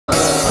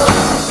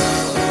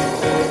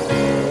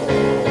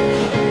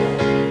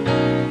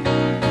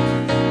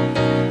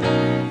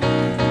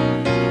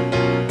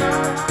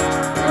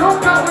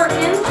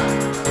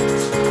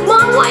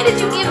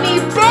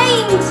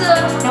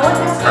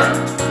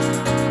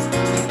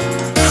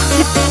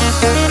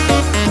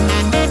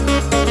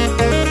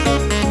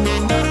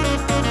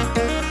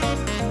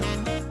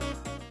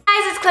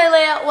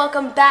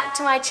welcome back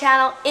to my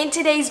channel. In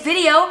today's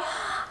video,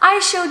 I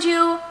showed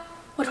you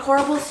what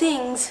horrible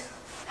things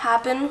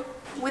happen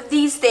with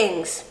these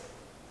things.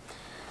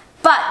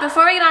 But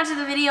before we get on to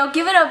the video,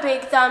 give it a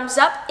big thumbs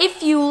up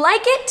if you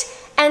like it,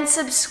 and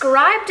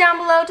subscribe down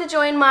below to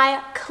join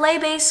my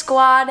Klailea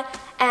squad,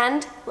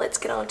 and let's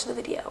get on to the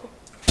video.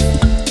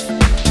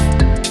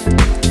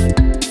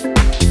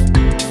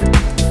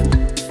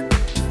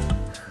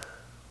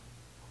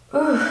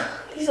 Ooh,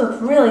 these look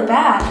really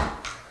bad.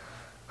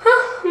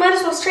 Huh, might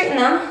as well straighten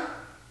them.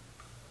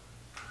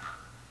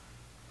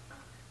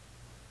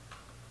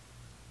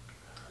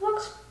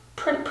 Looks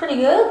pretty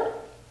good.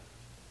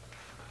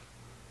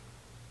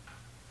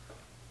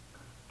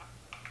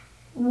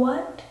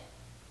 What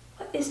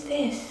is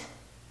this?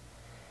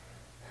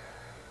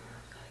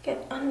 Gotta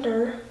get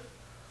under.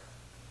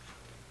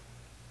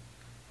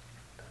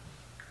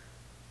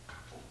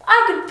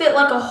 I could fit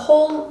like a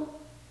whole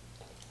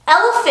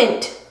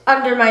elephant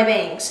under my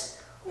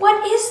bangs.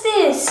 What is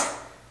this?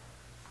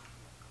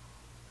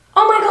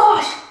 Oh my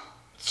gosh,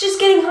 it's just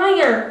getting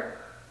higher.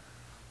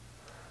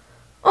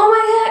 Oh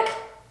my heck.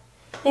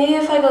 Maybe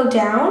if I go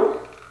down?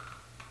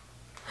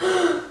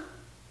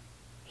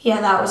 Yeah,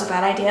 that was a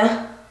bad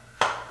idea.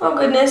 Oh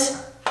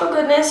goodness, oh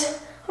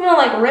goodness. I'm gonna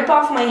like rip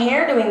off my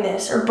hair doing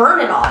this, or burn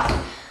it off.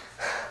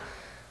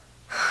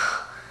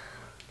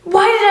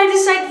 Why did I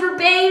decide for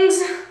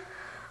bangs?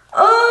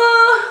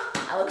 Oh,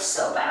 that looks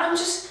so bad.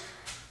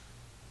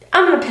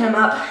 I'm gonna pin them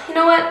up. You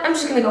know what? I'm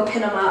just gonna go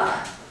pin them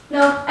up.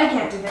 No, I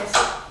can't do this.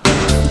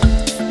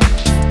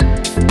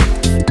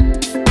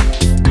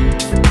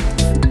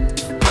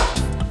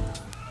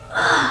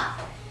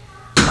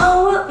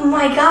 Oh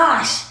my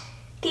gosh.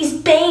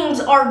 These bangs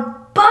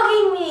are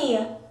bugging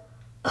me.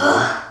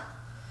 Ugh.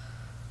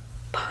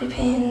 Bobby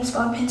pins,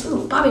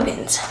 ooh, bobby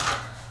pins.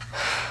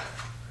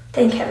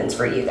 Thank heavens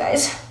for you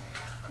guys.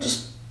 I'll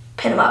just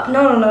pin them up.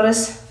 No one will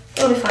notice.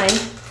 It'll be fine.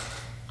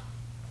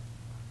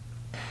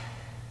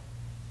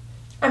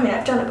 I mean,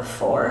 I've done it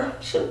before.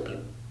 Shouldn't be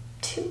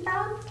too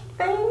bad,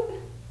 right?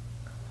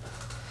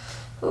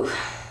 Ooh.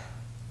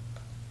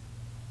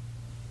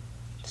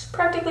 It's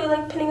practically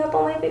like pinning up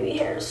all my baby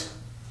hairs.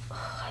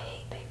 Oh, I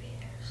hate baby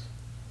hairs.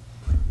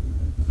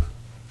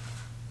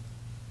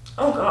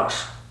 Oh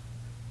gosh.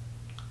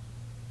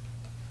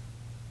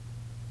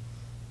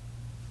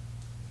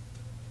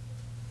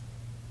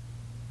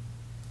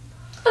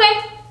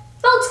 Okay,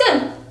 that looks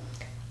good.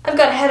 I've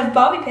got a head of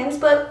bobby pins,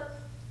 but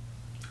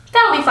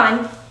that'll be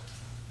fine.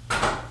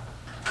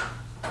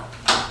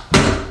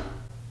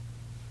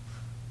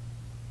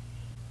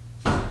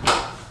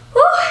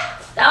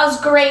 That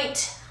was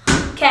great.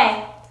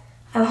 Okay,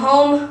 I'm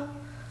home.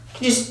 I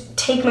can just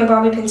take my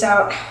bobby pins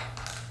out.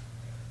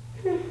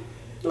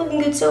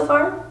 Looking good so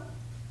far.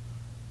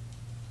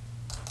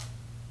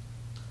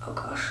 Oh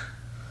gosh.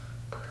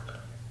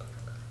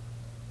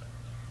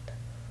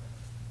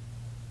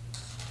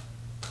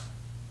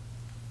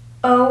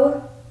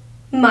 Oh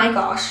my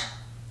gosh.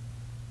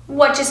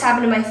 What just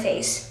happened to my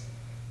face?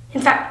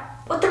 In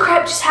fact, what the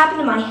crap just happened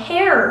to my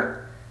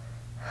hair?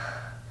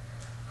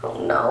 Oh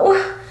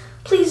no.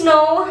 Please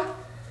no.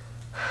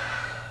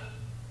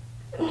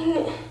 I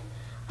mean,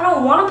 I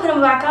don't want to put them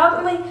back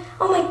up.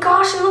 Oh my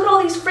gosh, and look at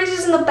all these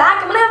frizz in the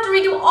back. I'm going to have to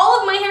redo all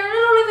of my hair, and I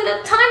don't even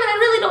have time, and I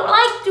really don't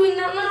like doing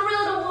that, and I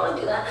really don't want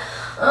to do that.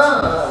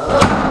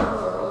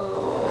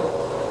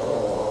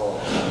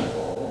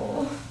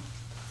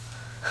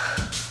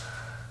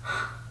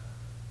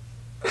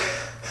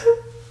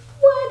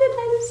 Why did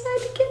I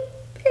decide to get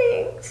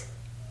bangs?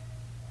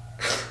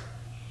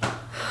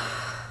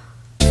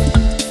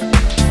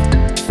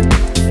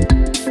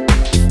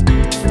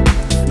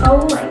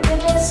 Oh my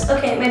goodness.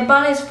 Okay, my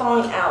bun is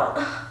falling out.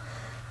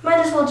 Might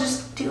as well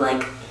just do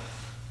like,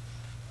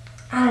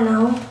 I don't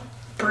know,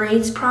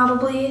 braids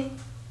probably.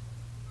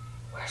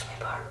 Where's my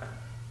part?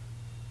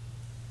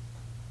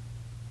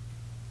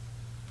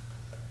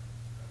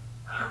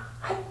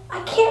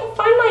 I can't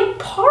find my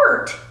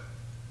part.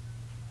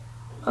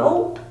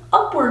 Oh,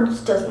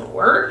 upwards doesn't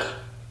work.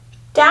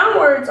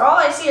 Downwards, all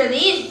I see are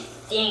these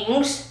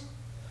things.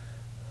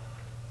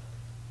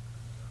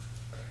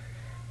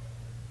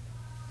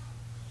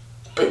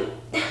 But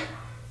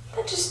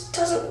that just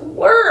doesn't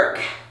work.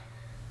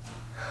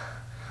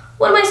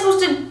 What am I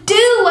supposed to do?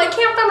 I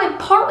can't find my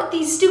part with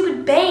these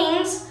stupid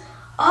bangs.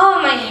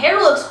 Oh, my hair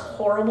looks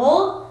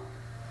horrible.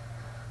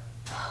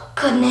 Oh,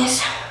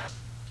 goodness.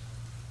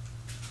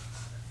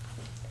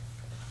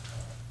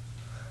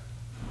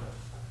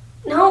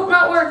 Nope,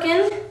 not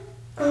working.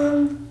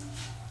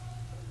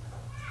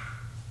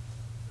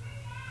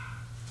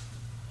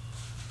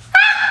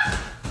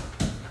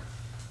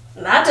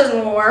 That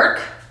doesn't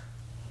work.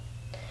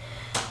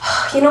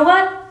 You know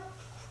what?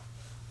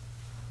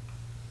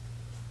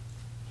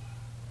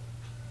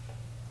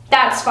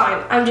 That's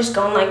fine. I'm just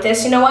going like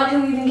this. You know what?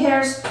 Who even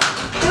cares?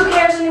 Who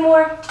cares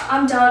anymore?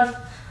 I'm done.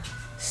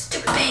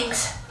 Stupid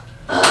bangs.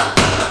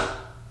 Ugh.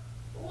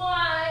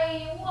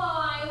 Why?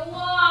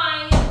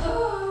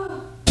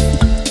 Ugh.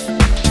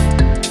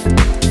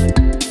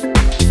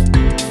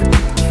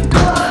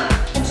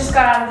 I just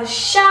got out of the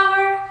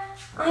shower.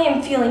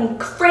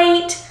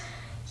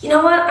 You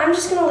know what? I'm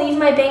just gonna leave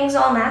my bangs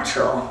all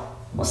natural.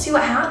 We'll see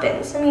what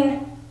happens. I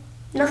mean,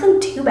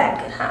 nothing too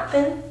bad could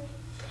happen.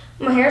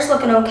 My hair's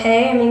looking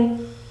okay. I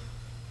mean,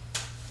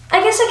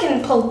 I guess I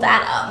can pull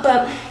that up,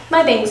 but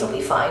my bangs will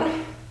be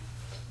fine.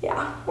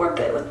 Yeah, we're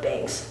good with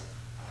bangs.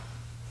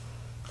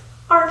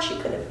 Aren't you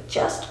gonna be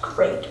just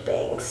great,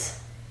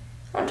 bangs?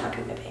 I'm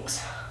talking about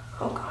bangs.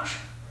 Oh gosh.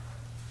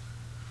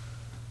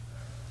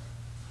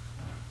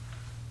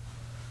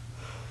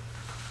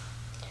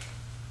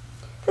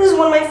 This is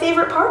one of my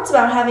favorite parts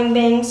about having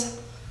bangs.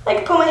 I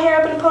can pull my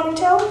hair up in a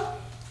ponytail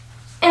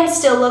and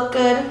still look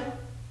good.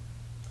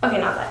 Okay,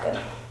 not that good.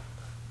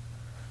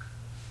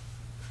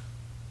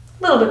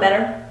 A little bit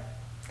better.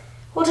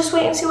 We'll just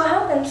wait and see what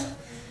happens.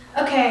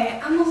 Okay,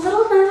 I'm a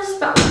little nervous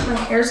about what my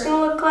hair's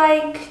gonna look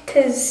like,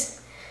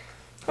 cause,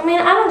 I mean,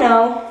 I don't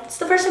know. It's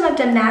the first time I've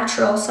done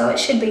natural, so it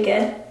should be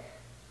good.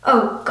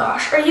 Oh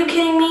gosh, are you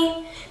kidding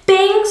me?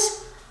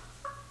 Bangs?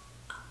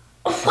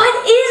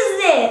 What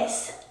is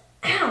this?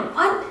 Ow,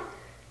 what?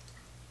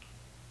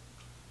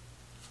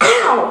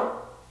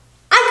 Ow!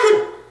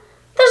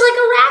 There's like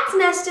a rat's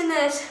nest in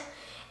this.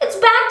 It's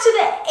back to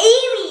the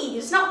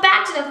 80s, not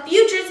back to the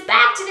future, it's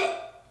back to the,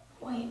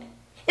 wait.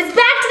 It's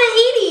back to the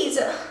 80s.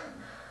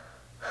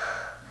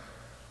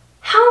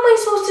 How am I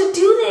supposed to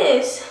do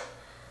this?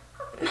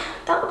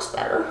 That looks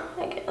better,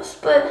 I guess,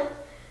 but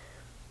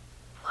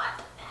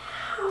what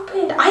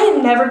happened? I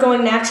am never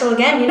going natural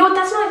again. You know what,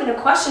 that's not even a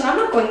question. I'm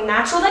not going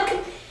natural. That could,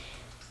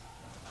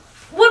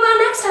 what about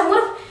next time?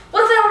 What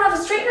if I don't have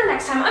a straightener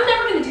next time? I'm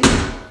never gonna do that.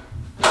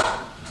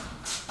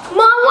 Mom,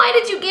 why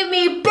did you give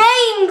me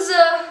bangs?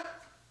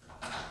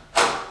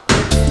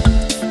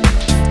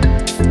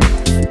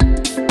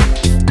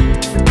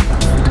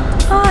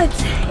 Oh,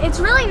 it's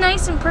really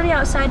nice and pretty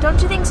outside,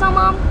 don't you think so,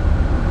 Mom?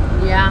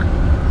 Yeah.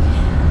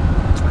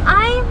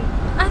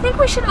 I think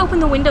we should open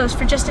the windows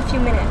for just a few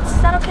minutes.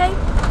 Is that okay?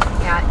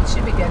 Yeah, it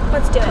should be good.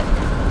 Let's do it.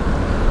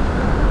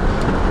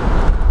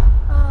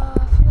 Oh,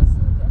 it feels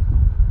so good.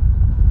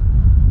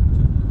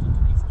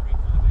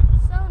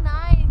 So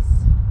nice.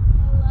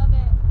 I love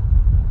it.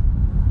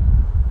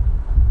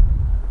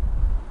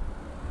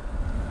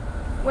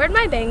 Where'd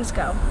my bangs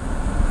go?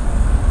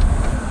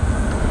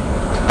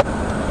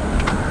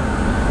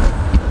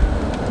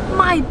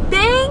 My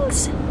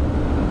bangs?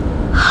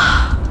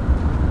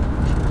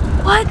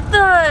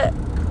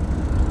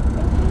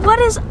 What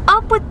is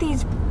up with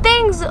these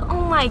bangs?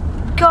 Oh my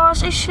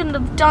gosh, I shouldn't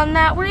have done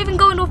that. We're even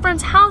going to a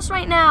friend's house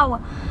right now.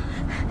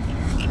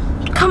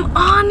 Come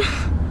on.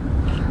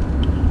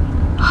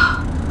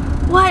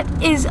 What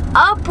is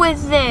up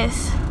with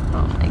this?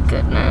 Oh my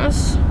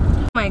goodness.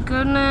 My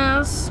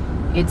goodness.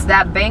 It's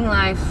that bang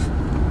life.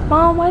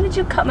 Mom, why did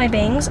you cut my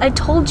bangs? I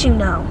told you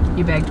no.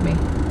 You begged me.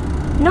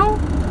 No.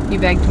 You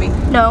begged me.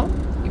 No.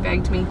 You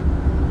begged me.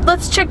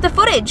 Let's check the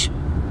footage.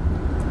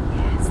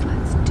 Yes,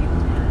 let's do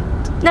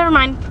that. Never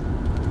mind.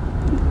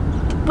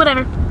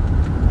 Whatever.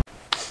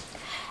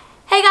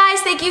 Hey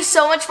guys, thank you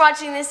so much for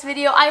watching this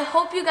video. I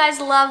hope you guys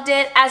loved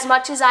it as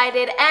much as I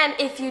did. And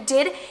if you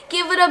did,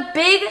 give it a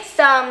big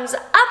thumbs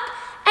up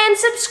and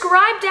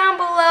subscribe down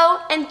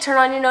below and turn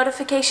on your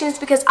notifications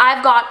because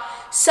I've got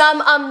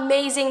some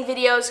amazing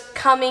videos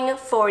coming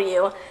for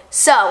you.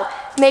 So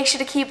make sure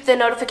to keep the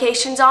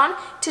notifications on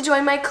to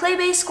join my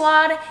Klailea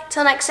squad.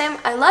 Till next time,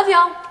 I love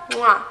y'all.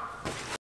 Mwah.